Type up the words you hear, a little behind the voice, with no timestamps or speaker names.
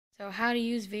So how to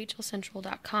use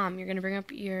VHLCentral.com. You're going to bring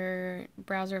up your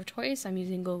browser of choice. I'm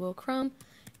using Google Chrome.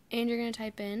 And you're going to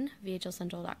type in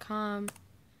VHLCentral.com. And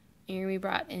you're going to be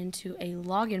brought into a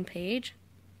login page.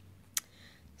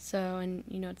 So, and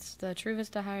you know, it's the True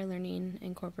Vista Higher Learning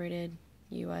Incorporated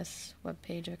US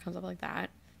webpage. It comes up like that.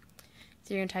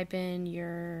 So you're going to type in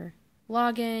your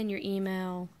login, your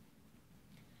email,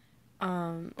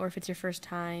 or if it's your first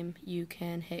time, you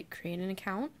can hit create an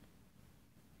account.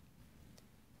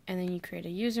 And then you create a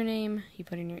username, you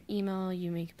put in your email,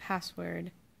 you make a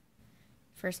password,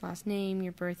 first, last name,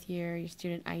 your birth year, your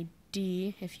student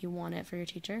ID if you want it for your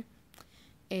teacher,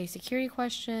 a security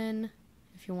question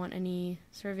if you want any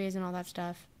surveys and all that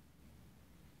stuff,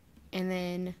 and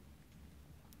then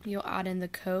you'll add in the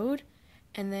code,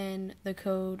 and then the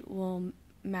code will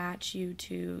match you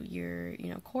to your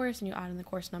course, and you add in the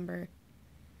course number,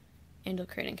 and you'll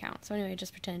create an account. So anyway,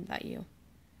 just pretend that you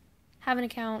have an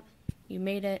account, you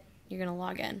made it, you're going to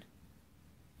log in.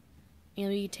 You'll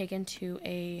be taken to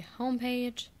a home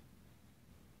page,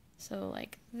 so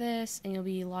like this, and you'll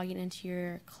be logging into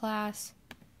your class.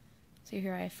 So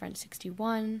here I have French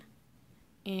 61,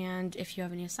 and if you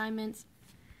have any assignments,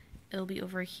 it'll be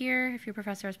over here if your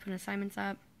professor has put assignments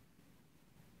up.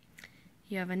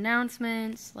 You have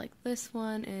announcements, like this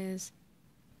one is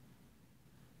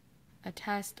a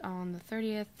test on the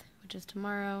 30th, which is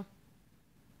tomorrow.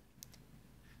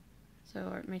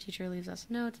 So my teacher leaves us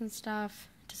notes and stuff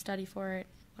to study for it,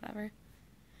 whatever.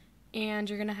 And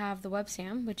you're going to have the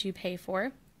WebSam, which you pay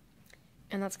for.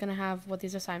 And that's going to have what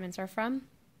these assignments are from,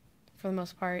 for the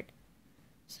most part.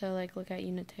 So like look at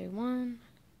Unité 1,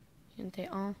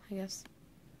 Unité 1, I guess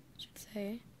I should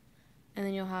say. And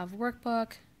then you'll have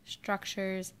workbook,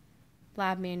 structures,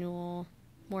 lab manual,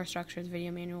 more structures,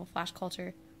 video manual, flash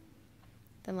culture,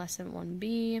 then lesson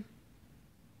 1B,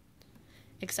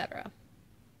 etc.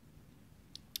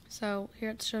 So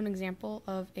here it's shown an example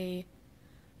of a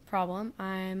problem.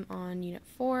 I'm on Unit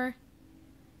 4.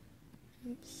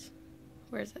 Oops.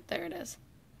 Where is it? There it is.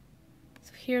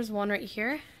 So here's one right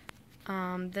here.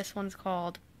 This one's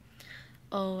called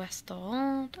Au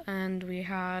restaurant, and we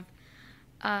have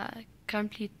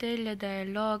compléter le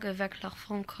dialogue avec la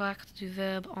forme correcte du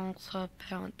verbe entre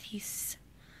parenthèses.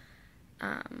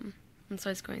 And so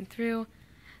it's going through.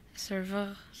 The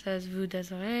serveur says vous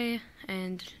désirez,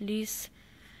 and Lise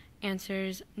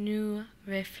answers nous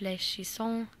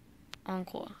réfléchissons en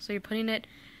cours. So you're putting it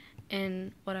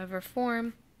in whatever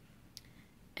form.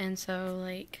 And so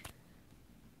like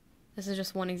this is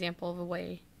just one example of a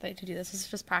way that to do this. This is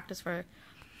just practice for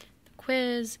the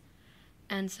quiz.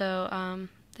 And so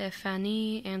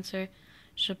Stéphanie answer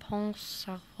je pense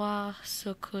savoir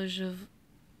ce que je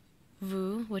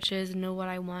veux, which is know what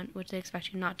I want, which they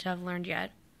expect you not to have learned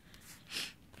yet.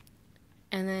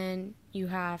 And then you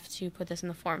have to put this in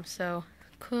the form. So,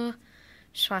 que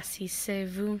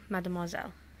choisissez-vous,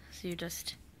 mademoiselle? So you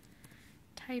just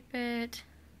type it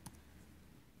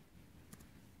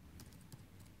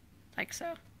like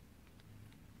so.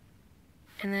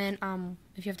 And then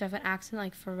if you have to have an accent,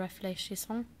 like for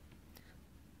réfléchissons,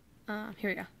 here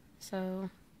we go. So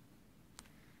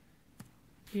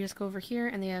you just go over here,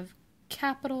 and they have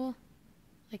capital,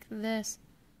 like this,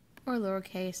 or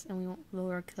lowercase, and we want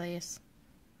lowercase.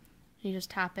 You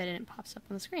just tap it and it pops up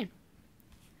on the screen.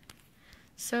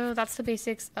 So that's the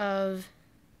basics of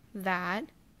that.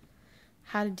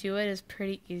 How to do it is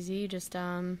pretty easy. Just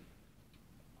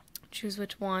choose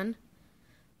which one.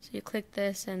 So you click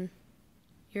this and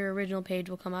your original page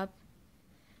will come up.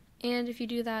 And if you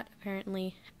do that,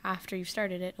 apparently after you've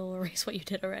started it, it'll erase what you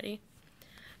did already.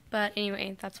 But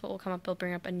anyway, that's what will come up. It'll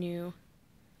bring up a new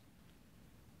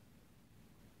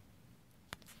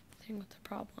thing with the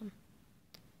problem.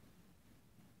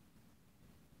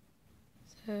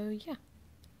 So yeah,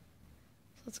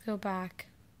 so let's go back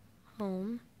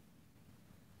home,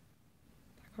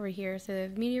 back over here. So they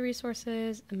have media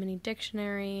resources, a mini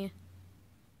dictionary,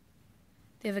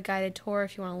 they have a guided tour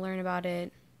if you want to learn about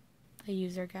it, a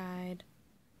user guide.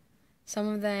 Some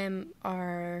of them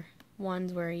are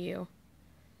ones where you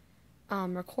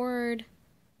record,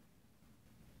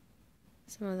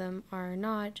 some of them are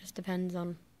not, just depends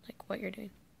on like what you're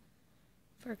doing.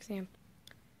 For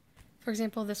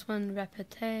example, this one,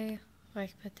 répéter.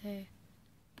 This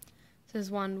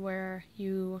is one where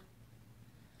you...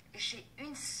 J'ai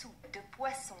une soupe de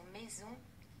poisson maison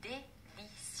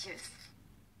délicieuse.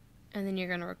 And then you're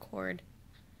going to record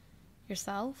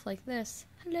yourself like this.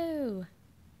 Hello.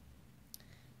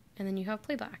 And then you have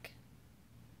playback.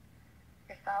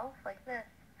 Yourself like this.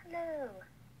 Hello.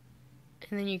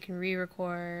 And then you can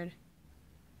re-record,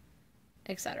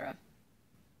 etc.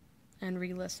 And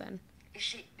re-listen.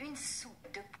 J'ai une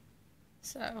soupe de...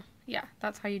 So, yeah,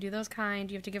 that's how you do those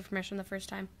kind. You have to give permission the first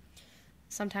time.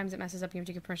 Sometimes it messes up. You have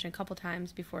to give permission a couple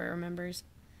times before it remembers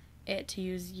it to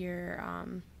use your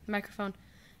microphone.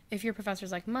 If your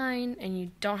professor's like mine and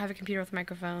you don't have a computer with a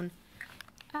microphone,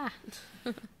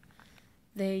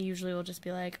 they usually will just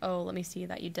be like, oh, let me see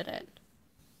that you did it.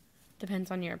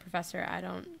 Depends on your professor. I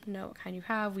don't know what kind you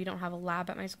have. We don't have a lab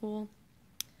at my school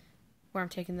where I'm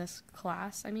taking this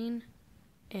class,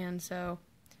 and so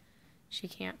she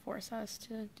can't force us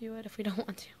to do it if we don't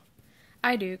want to.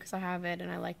 I do because I have it and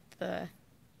I like the,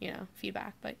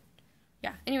 feedback, but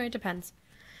yeah, anyway, it depends.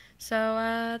 So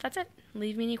that's it.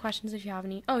 Leave me any questions if you have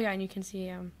any. Oh yeah, and you can see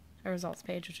a results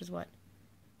page, which is what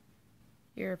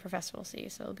your professor will see.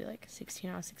 So it'll be like 16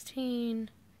 out of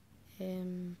 16.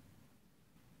 I've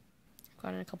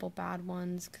gotten a couple bad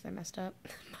ones because I messed up,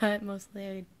 but mostly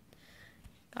I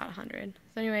got 100.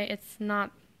 So anyway, it's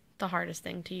not the hardest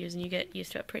thing to use, and you get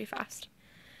used to it pretty fast.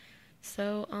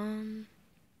 So,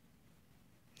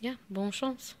 yeah, bonne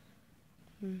chance.